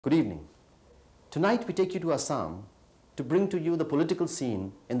Good evening. Tonight we take you to Assam to bring to you the political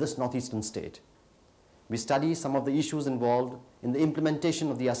scene in this northeastern state. We study some of the issues involved in the implementation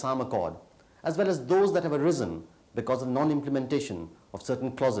of the Assam Accord, as well as those that have arisen because of non-implementation of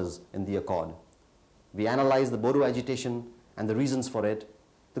certain clauses in the Accord. We analyze the Bodo agitation and the reasons for it,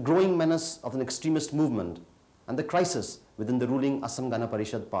 the growing menace of an extremist movement, and the crisis within the ruling Assam Gana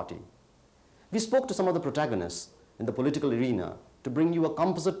Parishad party. We spoke to some of the protagonists in the political arena to bring you a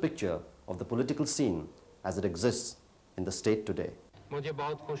composite picture of the political scene as it exists in the state today. मुझे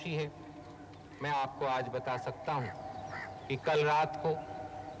बहुत खुशी है मैं आपको आज बता सकता हूं कि कल रात को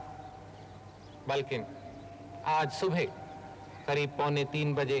बल्कि आज सुबह करीब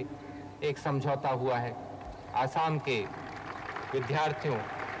 2:45 बजे एक समझौता हुआ है आसाम के विद्यार्थियों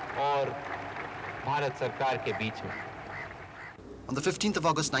और भारत सरकार के बीच में. On the 15th of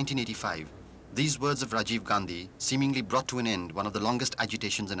August 1985, these words of Rajiv Gandhi seemingly brought to an end one of the longest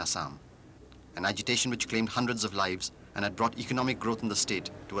agitations in Assam, an agitation which claimed hundreds of lives and had brought economic growth in the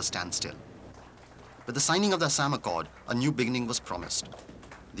state to a standstill. With the signing of the Assam Accord, a new beginning was promised.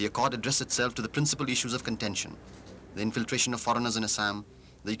 The Accord addressed itself to the principal issues of contention, the infiltration of foreigners in Assam,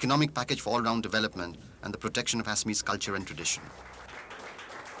 the economic package for all-round development, and the protection of Assamese culture and tradition.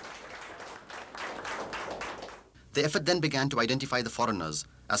 The effort then began to identify the foreigners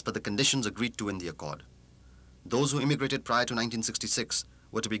as per the conditions agreed to in the Accord. Those who immigrated prior to 1966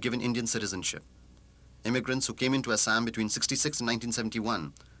 were to be given Indian citizenship. Immigrants who came into Assam between 1966 and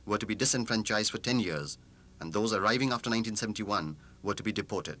 1971 were to be disenfranchised for 10 years, and those arriving after 1971 were to be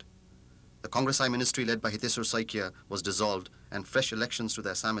deported. The Congress High Ministry led by Hiteswar Saikia was dissolved and fresh elections to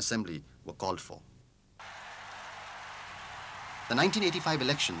the Assam Assembly were called for. The 1985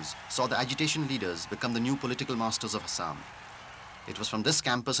 elections saw the agitation leaders become the new political masters of Assam. It was from this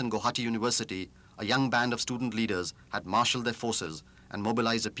campus in Guwahati University, a young band of student leaders had marshaled their forces and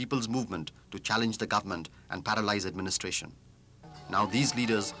mobilized a people's movement to challenge the government and paralyze administration. Now these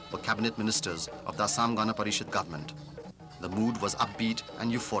leaders were cabinet ministers of the Assam Gana Parishad government. The mood was upbeat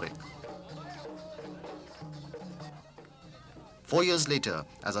and euphoric. 4 years later,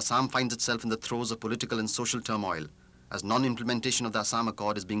 as Assam finds itself in the throes of political and social turmoil, as non-implementation of the Assam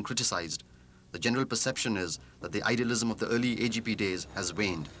Accord is being criticized, the general perception is that the idealism of the early AGP days has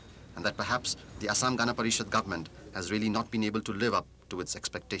waned, and that perhaps the Assam Gana Parishad government has really not been able to live up to its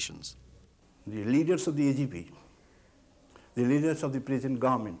expectations. The leaders of the AGP, the leaders of the present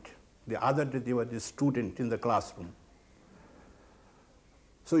government, the other day they were the student in the classroom.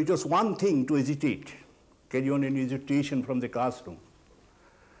 So it was one thing to agitate, carry on an agitation from the classroom.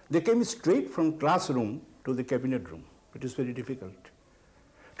 They came straight from classroom to the cabinet room. It is very difficult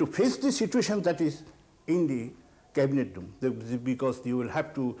to face the situation that is in the cabinet room, because you will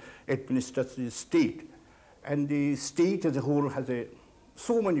have to administer the state, and the state as a whole has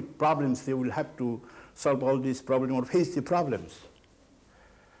so many problems. They will have to solve all these problems or face the problems.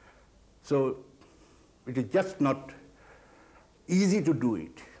 So it is just not easy to do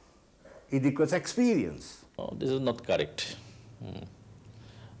it. It requires experience. Oh, this is not correct.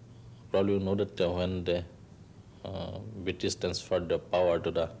 Probably you know that when the British transferred the power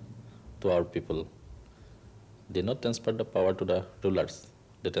to our people, they not transferred the power to the rulers.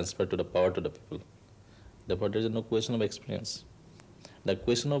 They transferred to the power to the people. Therefore, there is no question of experience. The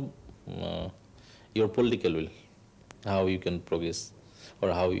question of your political will, how you can progress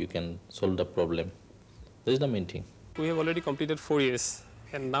or how you can solve the problem. That is the main thing. We have already completed 4 years,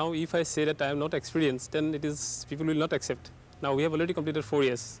 and now if I say that I am not experienced, then it is people will not accept. Now we have already completed 4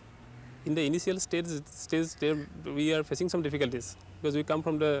 years. In the initial stage there, we are facing some difficulties because we come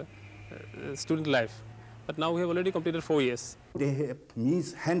from the student life. But now we have already completed 4 years. They have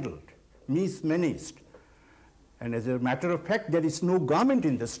mishandled, mismanaged. And as a matter of fact, there is no government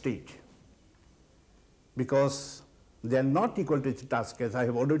in the state because they are not equal to the task, as I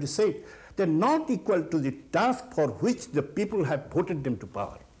have already said. They are not equal to the task for which the people have voted them to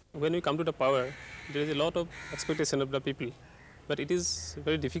power. When we come to the power, there is a lot of expectation of the people. But it is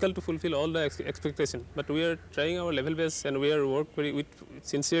very difficult to fulfill all the expectation. But we are trying our level best, and we are working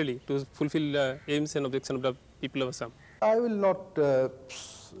sincerely to fulfill the aims and objections of the people of Assam. I will not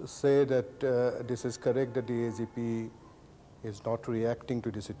say that this is correct, that the AGP is not reacting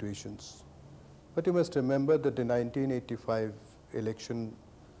to the situations. But you must remember that the 1985 election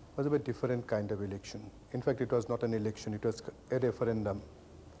was a very different kind of election. In fact, it was not an election, it was a referendum.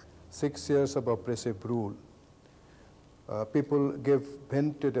 6 years of oppressive rule. People gave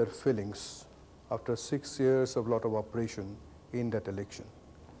vent to their feelings after 6 years of lot of oppression in that election.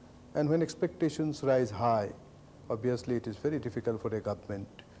 And when expectations rise high, obviously it is very difficult for a government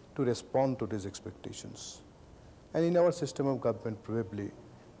to respond to these expectations. And in our system of government, probably,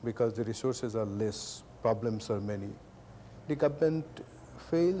 because the resources are less, problems are many. The government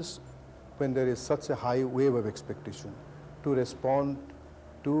fails when there is such a high wave of expectation to respond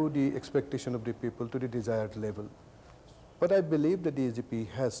to the expectation of the people to the desired level. But I believe that the AGP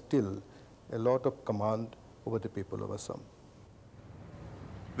has still a lot of command over the people of Assam.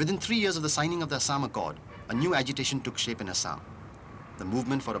 Within 3 years of the signing of the Assam Accord, a new agitation took shape in Assam. The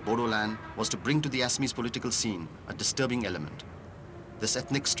movement for a Bodo land was to bring to the Assamese political scene a disturbing element. This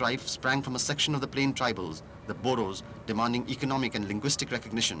ethnic strife sprang from a section of the plain tribals, the Bodos, demanding economic and linguistic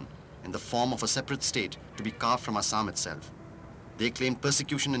recognition in the form of a separate state to be carved from Assam itself. They claimed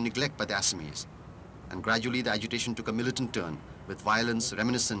persecution and neglect by the Assamese. And gradually the agitation took a militant turn with violence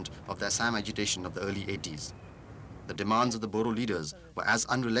reminiscent of the Assam agitation of the early 80s. The demands of the Bodo leaders were as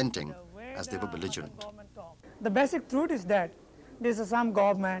unrelenting as they were belligerent. The basic truth is that this Assam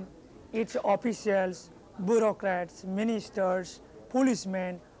government, its officials, bureaucrats, ministers,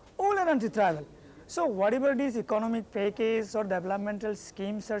 policemen, all are anti-tribal. So whatever these economic packages or developmental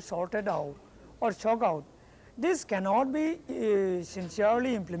schemes are sorted out or chalked out, this cannot be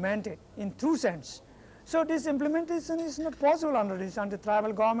sincerely implemented in true sense. So this implementation is not possible under this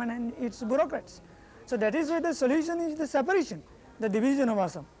anti-tribal government and its bureaucrats. So that is why the solution is the separation, the division of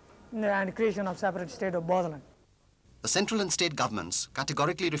Assam and creation of separate state of Bodoland. The central and state governments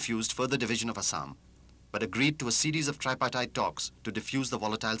categorically refused further division of Assam, but agreed to a series of tripartite talks to defuse the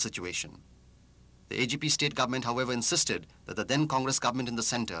volatile situation. The AGP state government, however, insisted that the then Congress government in the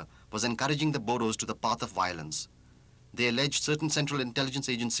center was encouraging the Bodos to the path of violence. They alleged certain central intelligence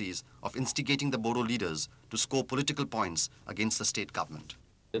agencies of instigating the Bodo leaders to score political points against the state government.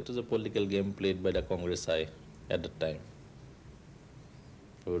 It was a political game played by the Congress at the time,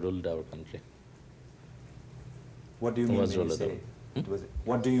 who ruled our country. What do you mean when you say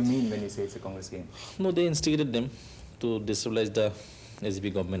what do you mean when you say it's a Congress game? No, they instigated them to destabilize the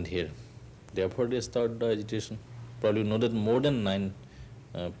SB government here. Therefore, they started the agitation. Probably know that more than 9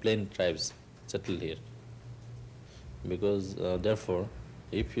 plain tribes settled here. Because therefore,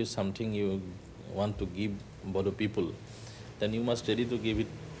 if you something you want to give Bodo people, then you must ready to give it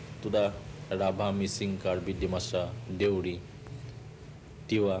to the Rabha, Mising, Karbi, Dimasha, Deuri,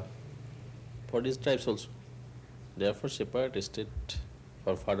 Tiwa, for these tribes also. Therefore, separate state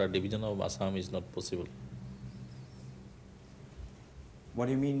for further division of Assam is not possible. What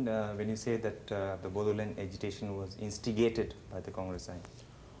do you mean when you say that the Bodoland agitation was instigated by the Congress side?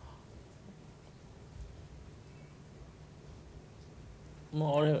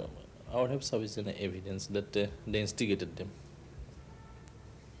 No, I would have sufficient evidence that they instigated them.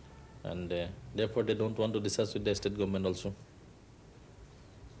 And therefore, they don't want to discuss with the state government also.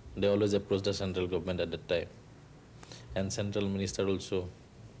 They always approach the central government at that time. And central minister also,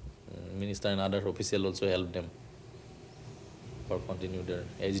 minister and other official also helped them for continue their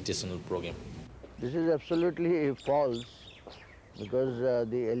agitational program. This is absolutely false because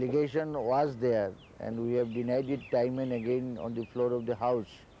the allegation was there and we have denied it time and again on the floor of the House.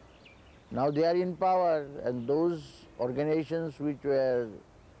 Now they are in power and those organizations which were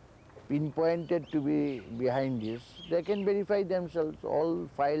pinpointed to be behind this, they can verify themselves. All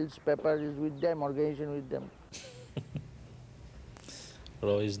files, paper is with them, organization with them.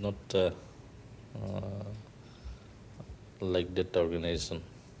 RAW is not like that organization,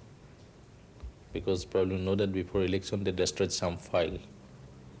 because probably know that before election they destroyed some file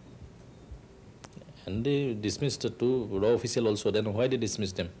and they dismissed the 2 RAW officials also. Then why they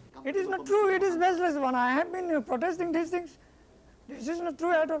dismissed them? It is not true, it is baseless one. I have been protesting these things. This is not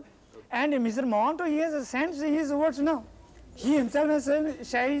true at all. And Mr. Mohanto, he has sent his words now. He himself has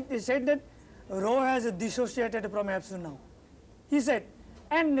said that RAW has dissociated from APSU now. He said,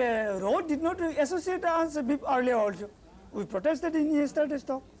 and RAW did not associate us earlier also. We protested in yesterday's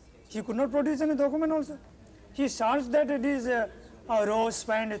talk. He could not produce any document also. He charged that it is RAW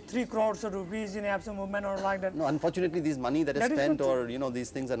spent 3 crores of rupees in APSU movement or like that. No, unfortunately, these money that is spent or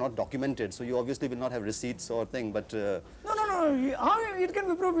these things are not documented, so you obviously will not have receipts or thing. But no. How it can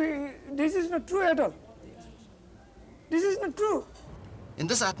be proved? This is not true at all. This is not true. in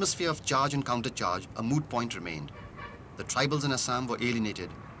this atmosphere of charge and countercharge, a moot point remained. The tribals in Assam were alienated,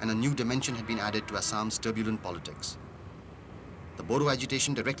 and a new dimension had been added to Assam's turbulent politics. The Bodo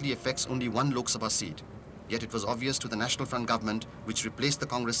agitation directly affects only one Lok Sabha seat, yet it was obvious to the National Front government, which replaced the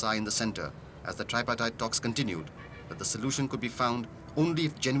Congress in the center, as the tripartite talks continued, that the solution could be found only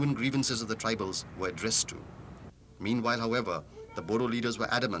if genuine grievances of the tribals were addressed to. Meanwhile, however, the Bodo leaders were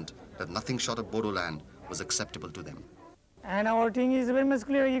adamant that nothing short of Bodo land was acceptable to them. And our thing is very much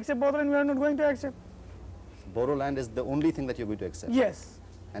clear, except Bodo land we are not going to accept. Bodo land is the only thing that you're going to accept? Yes.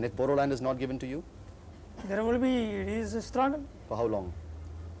 And if Bodo land is not given to you? There will be, it is a struggle. For how long?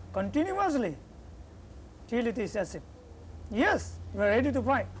 continuously till it is accepted. Yes, we are ready to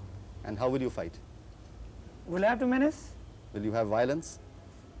fight. And how will you fight? We'll have to manage. Will you have violence?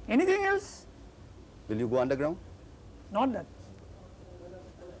 Anything else? Will you go underground? Not that.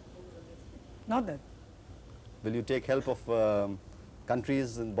 Not that. Will you take help of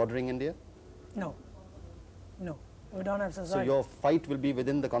countries bordering India? No. No. We don't have So society. your fight will be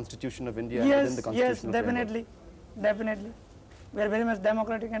within the Constitution of India Yes, and within the Constitution yes, of India? definitely. Definitely. We are very much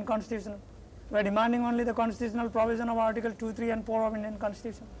democratic and constitutional. We are demanding only the constitutional provision of Article 2, 3 and 4 of Indian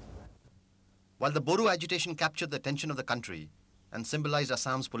Constitution. While the Bodo agitation captured the attention of the country and symbolized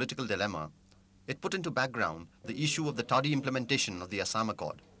Assam's political dilemma, it put into background the issue of the tardy implementation of the Assam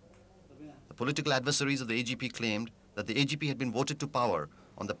Accord. The political adversaries of the AGP claimed that the AGP had been voted to power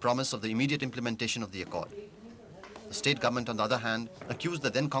on the promise of the immediate implementation of the accord. The state government, on the other hand, accused the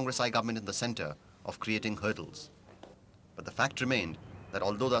then Congress I government in the center of creating hurdles. But the fact remained that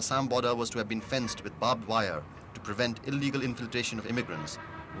although the Assam border was to have been fenced with barbed wire to prevent illegal infiltration of immigrants,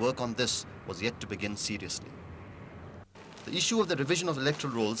 work on this was yet to begin seriously. The issue of the revision of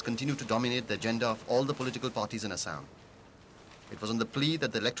electoral rolls continued to dominate the agenda of all the political parties in Assam. It was on the plea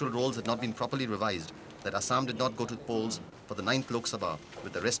that the electoral rolls had not been properly revised that Assam did not go to the polls for the 9th Lok Sabha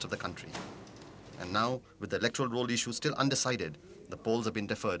with the rest of the country. And now, with the electoral roll issue still undecided, the polls have been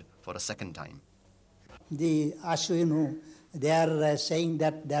deferred for a second time. The ASU, they are saying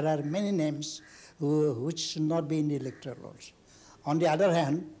that there are many names which should not be in the electoral rolls. On the other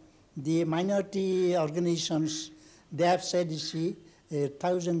hand, the minority organizations, they have said, you see,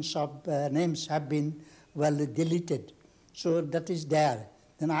 thousands of names have been, deleted. So that is there.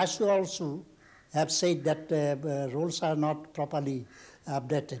 Then ASU also have said that rolls are not properly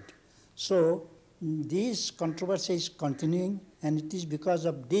updated. So this controversy is continuing, and it is because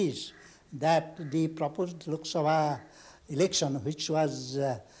of this that the proposed Lok Sabha election, which was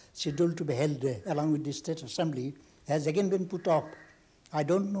scheduled to be held along with the State Assembly, has again been put off. I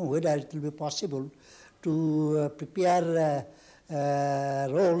don't know whether it will be possible to prepare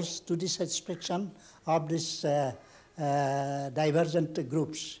rolls to the satisfaction of this divergent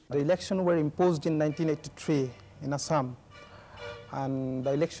groups. The elections were imposed in 1983 in Assam, and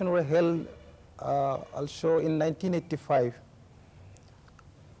the elections were held also in 1985.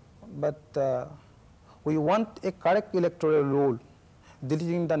 But we want a correct electoral roll,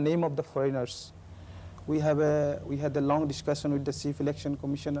 deleting the name of the foreigners. We had a long discussion with the Chief Election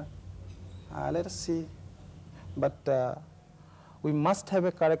Commissioner. Let us see. But we must have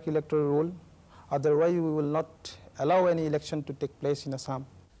a correct electoral roll, otherwise we will not allow any election to take place in Assam.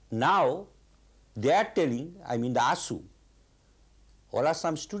 Now, they are telling, I mean the ASU, or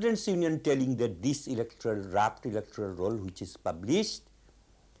Assam Students' Union telling that this draft electoral roll which is published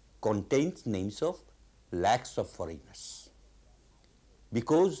contains names of lakhs of foreigners,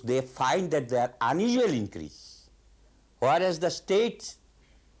 because they find that they are unusual increase, whereas the state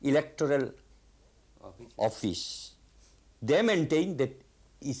electoral office, they maintain that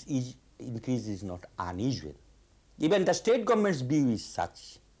increase is not unusual. Even the state government's view is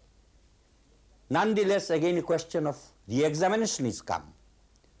such. Nonetheless, again a question of re-examination is come.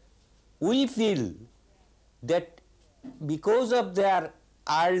 We feel that because of their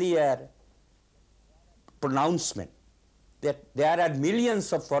earlier pronouncement that there are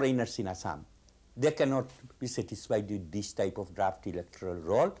millions of foreigners in Assam, they cannot be satisfied with this type of draft electoral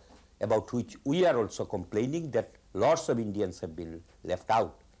roll, about which we are also complaining that lots of Indians have been left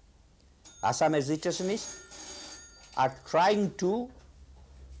out. Assam agitationists are trying to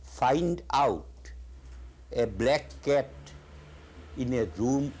find out a black cat in a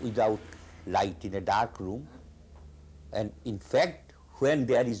room without light, in a dark room, and in fact, when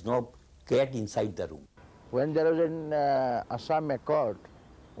there is no cat inside the room. When there was an Assam Accord,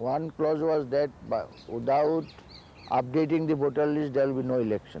 one clause was that without updating the voter list, there will be no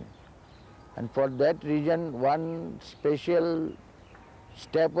election. And for that reason, one special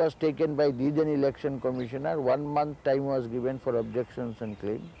step was taken by the then election commissioner. 1 month time was given for objections and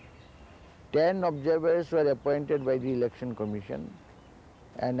claims. 10 observers were appointed by the election commission,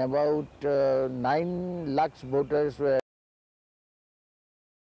 and about 9 lakhs voters were